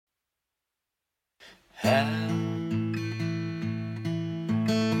How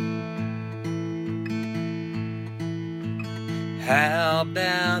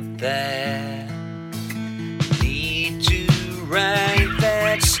about that? Need to write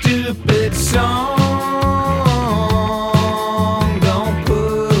that stupid song. Don't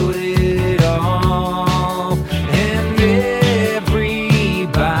put it off. And everybody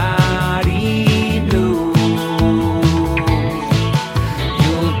knows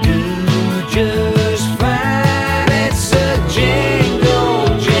you'll do just fine. It's a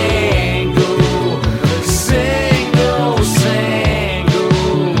jingle, jangle, single,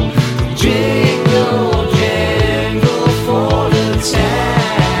 single, jingle, jangle for the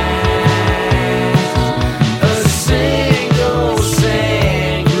time. A single, single.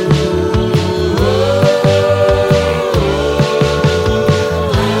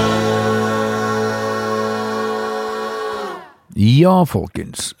 Ja,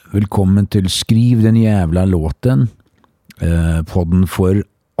 folkens. Velkommen til Skriv den jævla låten. Podden for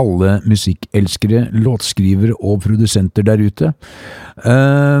alle musikkelskere, låtskrivere og produsenter der ute.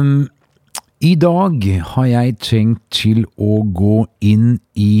 I dag har jeg tenkt til å gå inn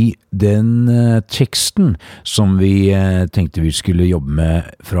i den teksten som vi tenkte vi skulle jobbe med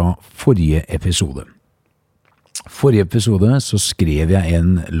fra forrige episode. Forrige episode så skrev jeg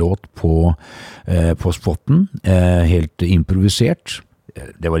en låt på spotten, helt improvisert.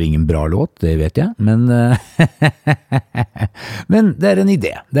 Det var ingen bra låt, det vet jeg, men, men det er en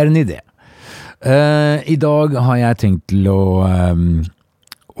idé. I dag har jeg tenkt til å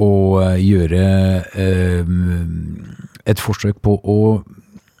gjøre et forsøk på å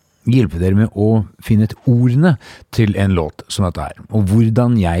hjelpe dere med å finne et ordene til en låt som dette her, og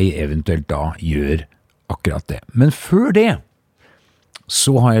hvordan jeg eventuelt da gjør akkurat det. Men før det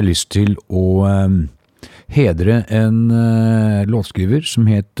så har jeg lyst til å hedre en låtskriver som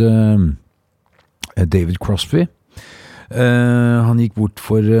het David Crosby. Han gikk bort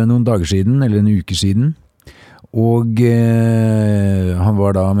for noen dager siden, eller en uke siden, og han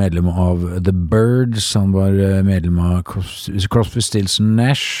var da medlem av The Byrds, han var medlem av Crosby, Stills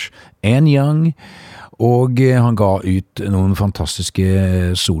Nash and Young, og han ga ut noen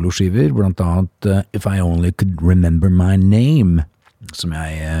fantastiske soloskiver, blant annet If I Only Could Remember My Name, som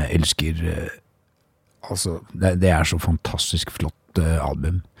jeg elsker. Altså, det er så fantastisk flott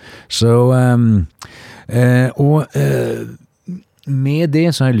album. Så, med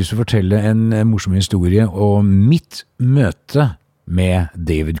det så har jeg lyst til å fortelle en morsom historie om mitt møte med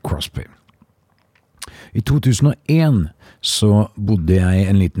David Crosby. I 2001 så bodde jeg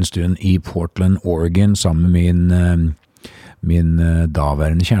en liten stund i Portland, Oregon sammen med min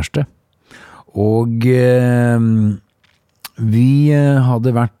daværende kjæreste. Og vi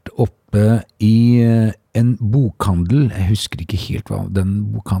hadde vært oppe i en bokhandel. Jeg husker ikke helt hva den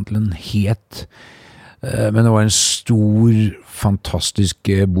bokhandelen het, men det var en stor, fantastisk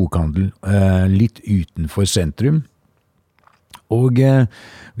bokhandel litt utenfor sentrum. Og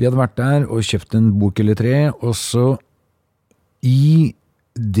vi hadde vært der og kjøpt en bok eller tre, og så i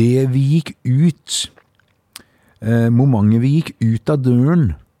det vi gikk ut, momentet vi gikk ut av døren,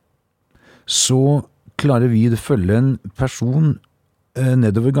 så klarer vi å følge en person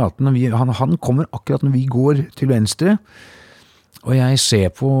nedover gaten. Han kommer akkurat når vi går til venstre, og jeg ser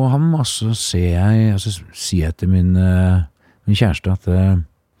på ham, og så sier jeg til min kjæreste at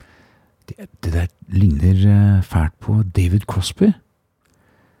det der ligner fælt på David Crosby.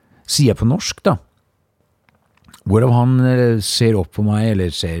 Sier jeg på norsk da. Hvorav han ser opp på meg, eller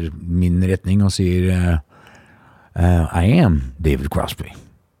ser min retning, og sier I am David Crosby.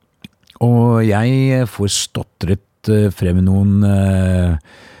 Og jeg får stottret frem noen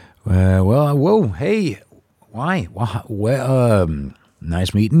whoa, hey, why? Well,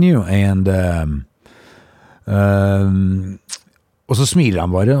 nice meeting you, and og så smiler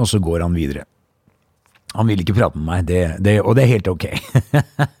han bare, og så går han videre. Han vil ikke prate med meg, og det er helt ok.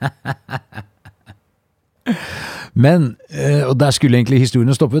 Men, og der skulle egentlig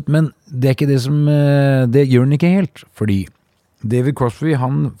historien stoppet, men det er ikke det som, det gjør den ikke helt, fordi David Crosby,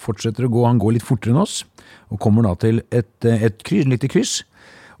 han fortsetter å gå, han går litt fortere enn oss, og kommer da til et lite kryss,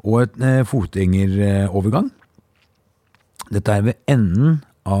 og et fotgjengerovergang. Dette er ved enden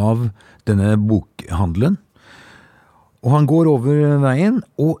av denne bokhandelen, og han går over veien,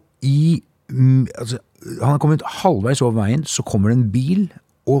 og han har kommet halvveis over veien, så kommer det en bil,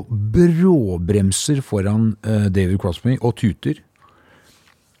 og bråbremser foran David Crosby, og tuter.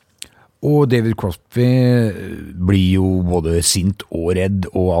 Og David Crosby blir jo både sint og redd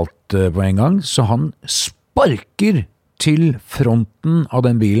og alt på en gang, så han sparker til fronten av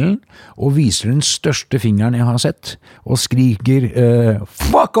den bilen og viser den største fingeren jeg har sett, og skriker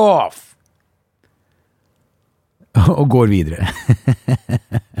 «Fuck off!» og går videre.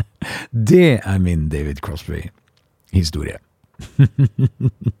 Det min David Crosby-historie.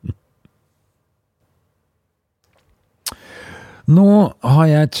 Nå har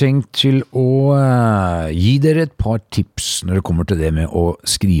jeg tenkt til å gi dere et par tips når det kommer til det med å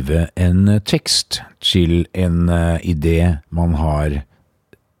skrive en tekst til en idé man har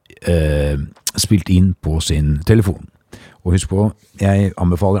spilt inn på sin telefon. Og husk på, jeg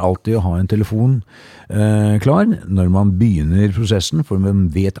anbefaler alltid å ha en telefon klar når man begynner prosessen, for man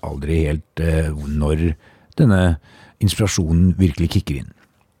vet aldri helt når denne inspirasjonen virkelig kicker inn.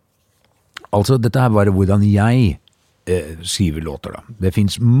 Altså, dette her var hvordan jeg skriver låter da. Det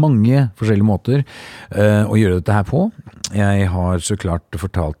finns mange forskjellige måter å gjøre dette her på. Jeg har så klart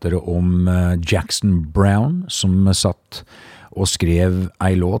fortalt dere om Jackson Browne, som satt og skrev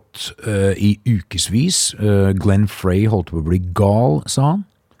ei låt i ukesvis. Glenn Frey holdt på å bli gal, sa han.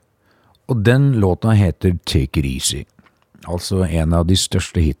 Og den låta heter Take It Easy. Altså en av de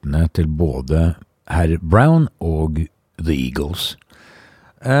største hitene til både herr Brown og The Eagles.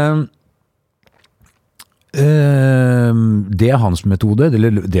 Det hans metode,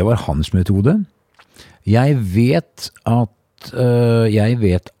 eller det var hans metode. Jeg vet at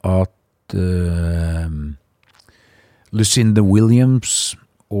Lucinda Williams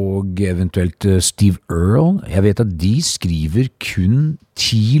og eventuelt Steve Earle, jeg vet at de skriver kun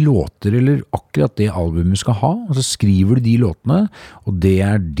 10 låter, eller akkurat det albumet skal ha, og så skriver de låtene, og det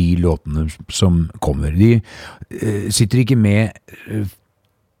de låtene som kommer. De sitter ikke med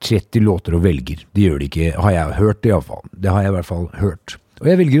 30 låter og velger. Det gjør de ikke, har jeg hørt i alle fall. Det har jeg i hvert fall hørt. Og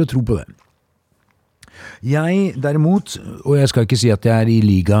jeg velger å tro på det. Jeg derimot, og jeg skal ikke si at jeg i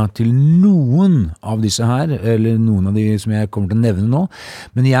liga til noen av disse her, eller noen av de som jeg kommer til å nevne nå,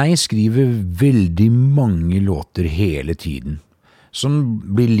 men jeg skriver veldig mange låter hele tiden, som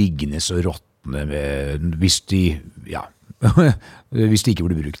blir liggende så råttende hvis de, ja, hvis de ikke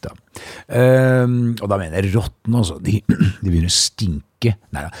blir brukt da. Og da mener jeg råttende også, de begynner å stinke.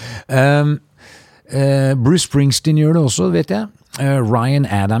 Neida. Bruce Springsteen gjør det også, vet jeg. Ryan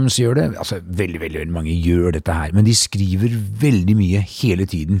Adams gjør det. Altså, veldig mange gjør dette her, men de skriver veldig mye hele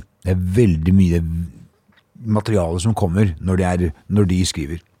tiden. Det veldig mye materiale som kommer når de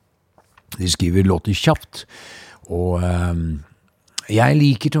skriver. De skriver låter kjapt, og jeg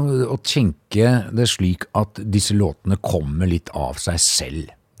liker å tenke det slik at disse låtene kommer litt av seg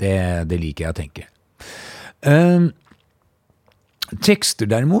selv. Det liker jeg å tenke. Tekster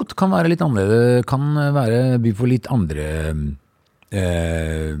derimot kan være litt annerledes, kan by på litt andre,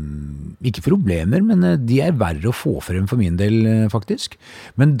 ikke problemer, men de verre å få frem for min del faktisk.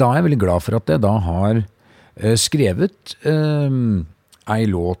 Men da jeg veldig glad for at jeg da har skrevet ei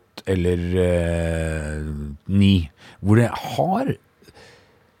låt eller 9, hvor det har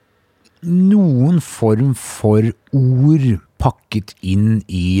noen form for ord pakket inn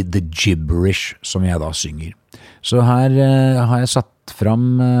i the gibberish som jeg da synger. Så her har jeg satt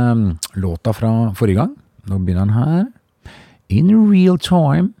fram låta fra forrige gang. Nå begynner den her. In real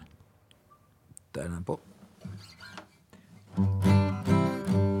time. Der den på.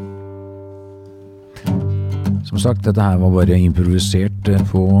 Som sagt, dette her var bare improvisert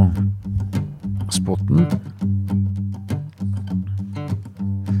på spotten.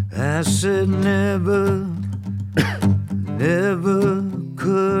 I said never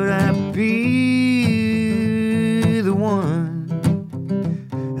could I be the one.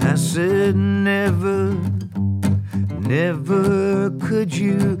 I said never could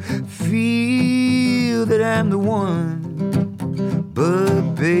you feel that I'm the one.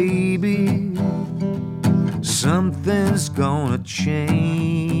 But baby, something's gonna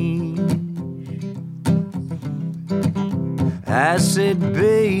change. I said,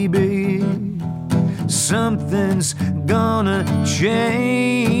 baby, something's gonna change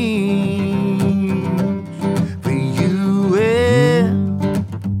for you and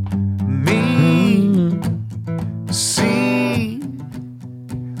me. See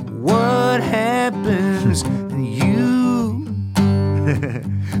what happens to you,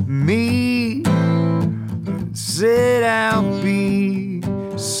 me. Said I'll be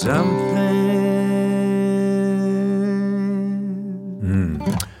something.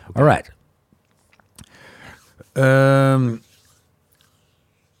 All right.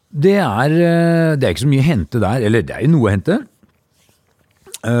 Det ikke så mye å hente der, eller det jo noe å hente.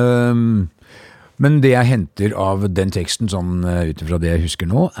 Men det jeg henter av den teksten, sånn utifra det jeg husker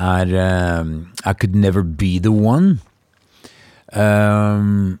nå, I could never be the one.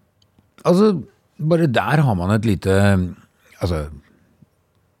 Altså, bare der har man et lite, altså,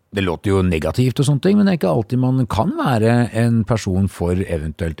 det låter jo negativt og sånne ting, men det ikke alltid man kan være en person for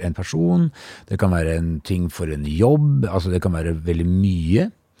eventuelt en person. Det kan være en ting for en jobb, altså det kan være veldig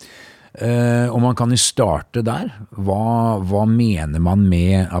mye. Og man kan jo starte der. Hva mener man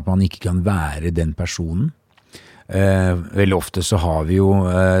med at man ikke kan være den personen? Veldig ofte så har vi jo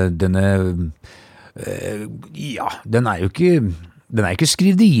denne den er ikke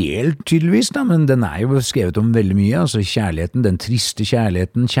skrevet ihjel tydeligvis da, men den er jo skrevet om veldig mye, altså kjærligheten, den triste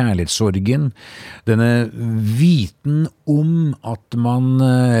kjærligheten, kjærlighetssorgen, denne viten om at man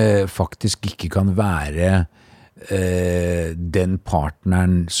faktisk ikke kan være den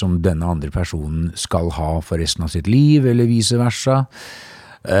partneren som denne andre personen skal ha for resten av sitt liv, eller vice versa.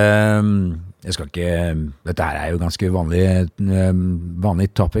 Jeg skal ikke, dette her er jo ganske vanlige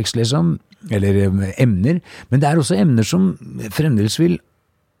topics liksom, eller emner, men det er også emner som fremdeles vil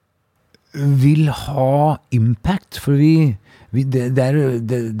ha impact, for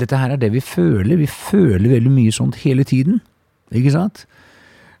dette her er det vi føler veldig mye sånt hele tiden, ikke sant?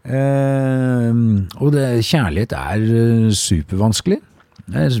 Og kjærlighet er supervanskelig.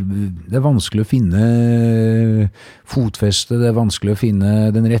 Det er vanskelig å finne fotfeste, det er vanskelig å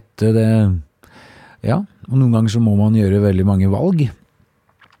finne den rette, og noen ganger så må man gjøre veldig mange valg.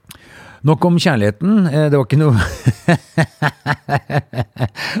 Nok om kjærligheten, det var ikke noe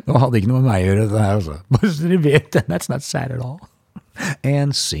det hadde ikke noe med meg å gjøre det her altså. Bare så dere vet det, that's not sad at all.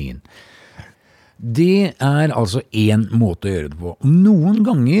 And scene. Det er altså en måte å gjøre det på. Noen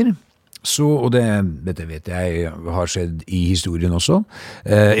ganger så, og dette vet jeg har skjedd i historien også,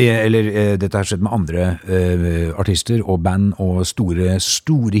 dette har skjedd med andre artister og band og store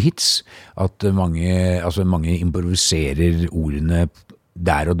hits, at mange improviserer ordene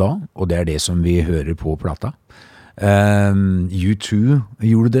der og da, og det er det som vi hører på plata. U2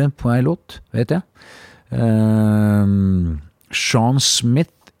 gjorde det på en låt, vet jeg. Sean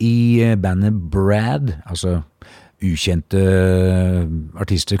Smith i bandet Brad, altså ukjente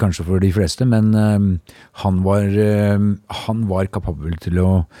artister kanskje for de fleste, men han var kapabel til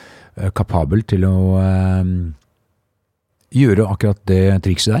å gjøre akkurat det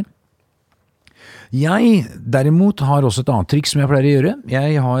trikset der. Jeg derimot har også et annet triks som jeg pleier å gjøre.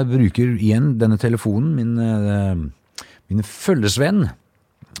 Jeg bruker igjen denne telefonen, min følgesvenn.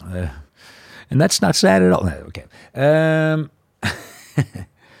 And that's not sad at all. Okay.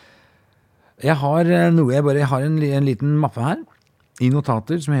 Jeg har en liten mappe her i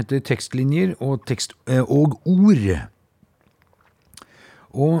notater som heter tekstlinjer og ord.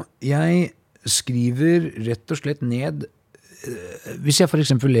 Og jeg skriver rett og slett ned, hvis jeg for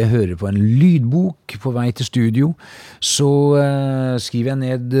eksempel hører på en lydbok på vei til studio, så skriver jeg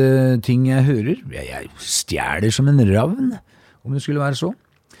ned ting jeg hører. Jeg stjeler som en ravn, om det skulle være så.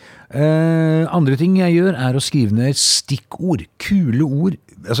 Andre ting jeg gjør er å skrive ned stikkord, kule ord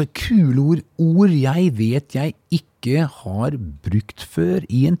jeg vet jeg ikke har brukt før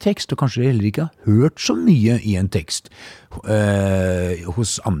i en tekst, og kanskje heller ikke har hørt så mye i en tekst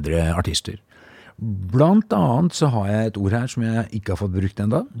hos andre artister. Blant annet så har jeg et ord her som jeg ikke har fått brukt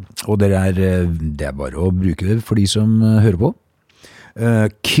enda, og det er bare å bruke det for de som hører på.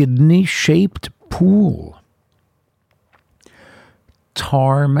 Kidney-shaped pool.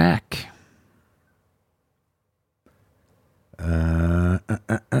 Tarmac.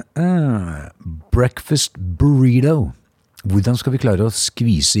 Breakfast burrito. Hvordan skal vi klare å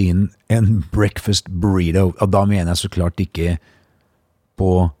skvise inn en breakfast burrito? Og da mener jeg så klart ikke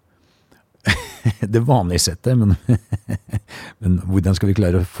på det vanlige settet, men hvordan skal vi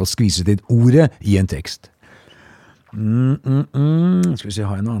klare å få skviset inn ordet i en tekst? Skal vi se,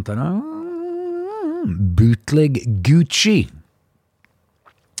 har jeg noe annet her da? Bootleg Gucci.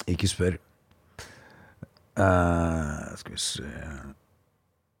 Ikke spør. Skal vi se.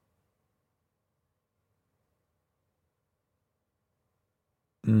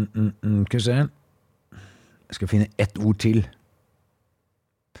 Skal vi se. Jeg skal finne ett ord til.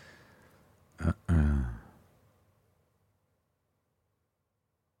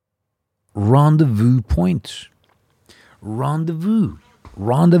 Rendezvous point. Rendezvous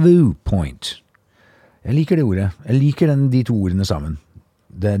point. Jeg liker det ordet. Jeg liker de to ordene sammen.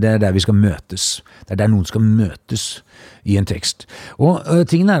 Det er der vi skal møtes. Det er der noen skal møtes i en tekst. Og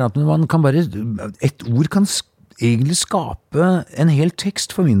tingen er at man kan bare, et ord kan egentlig skape en hel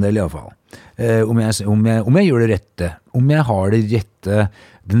tekst for min del i alle fall. Om jeg gjør det rette, om jeg har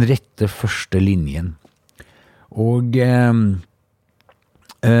den rette første linjen. Og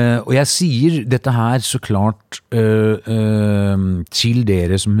jeg sier dette her så klart til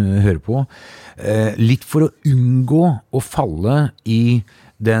dere som hører på, litt for å unngå å falle i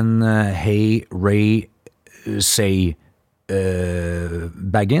den hey, Ray, say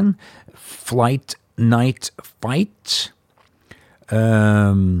bagen, flight, night, fight,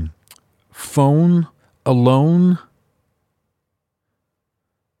 phone, alone.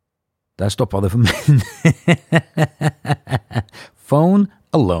 Der stoppet det for meg. Phone,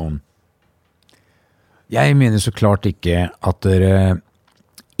 alone. Jeg mener så klart ikke at dere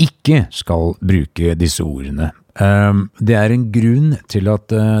ikke skal bruke disse ordene. Det en grunn til at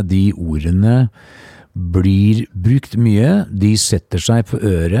de ordene blir brukt mye. De setter seg på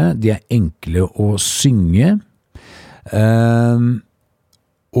øret, de enkle å synge,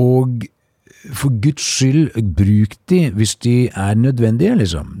 og for Guds skyld, bruk de hvis de nødvendige,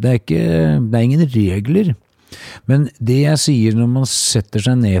 liksom. Det ingen regler. Men det jeg sier når man setter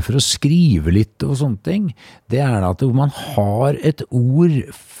seg ned for å skrive litt og sånne ting, det at man har et ord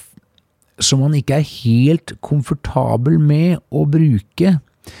som man ikke helt komfortabel med å bruke,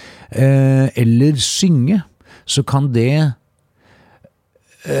 eller synge, så kan det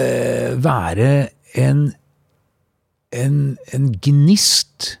være en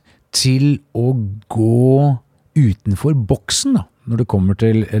gnist til å gå utenfor boksen da, når det kommer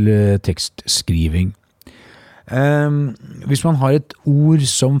til tekstskriving. Hvis man har et ord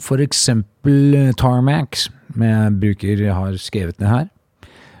som for eksempel tarmac, som jeg har skrevet ned her,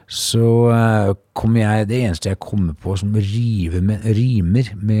 så kommer det eneste jeg kommer på som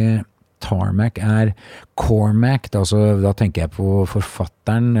rimer med tarmac Cormac, da tenker jeg på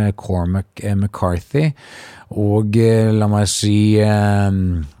forfatteren Cormac McCarthy, og la meg si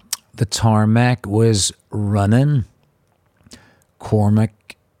the tarmac was running, Cormac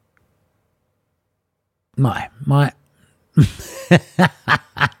Nei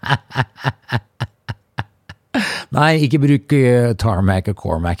Nei, ikke bruk tarmac og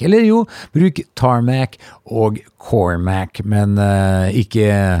Cormac. Eller jo, bruk tarmac og Cormac, men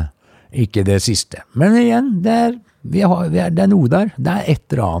ikke det siste. Men igjen, det noe der. Det et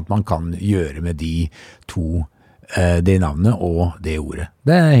eller annet man kan gjøre med de to, det navnet og det ordet.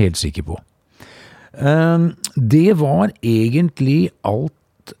 Det jeg helt sikker på. Det var egentlig alt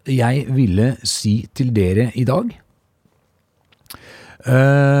jeg ville si til dere i dag.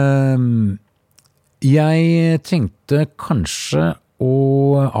 Jeg tenkte kanskje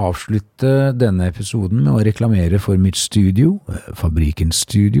å avslutte denne episoden med å reklamere for mitt studio, Fabrikken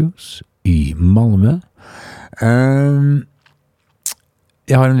Studios i Malmö.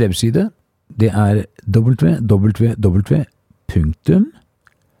 Jeg har en webside, det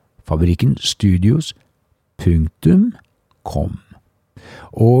www.fabrikkenstudios.com.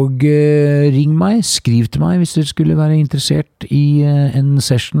 Og ring meg, skriv til meg hvis dere skulle være interessert i en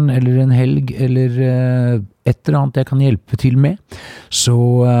session eller en helg eller et eller annet jeg kan hjelpe til med, så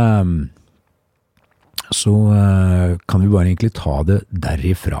kan vi bare egentlig ta det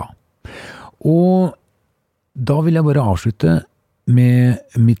derifra. Og da vil jeg bare avslutte med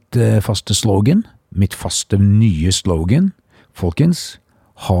mitt faste slogan, mitt faste nye slogan. Folkens,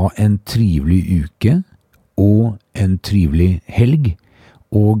 ha en trivelig uke og en trivelig helg.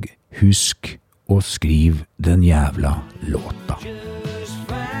 Og husk å skrive den jævla låta.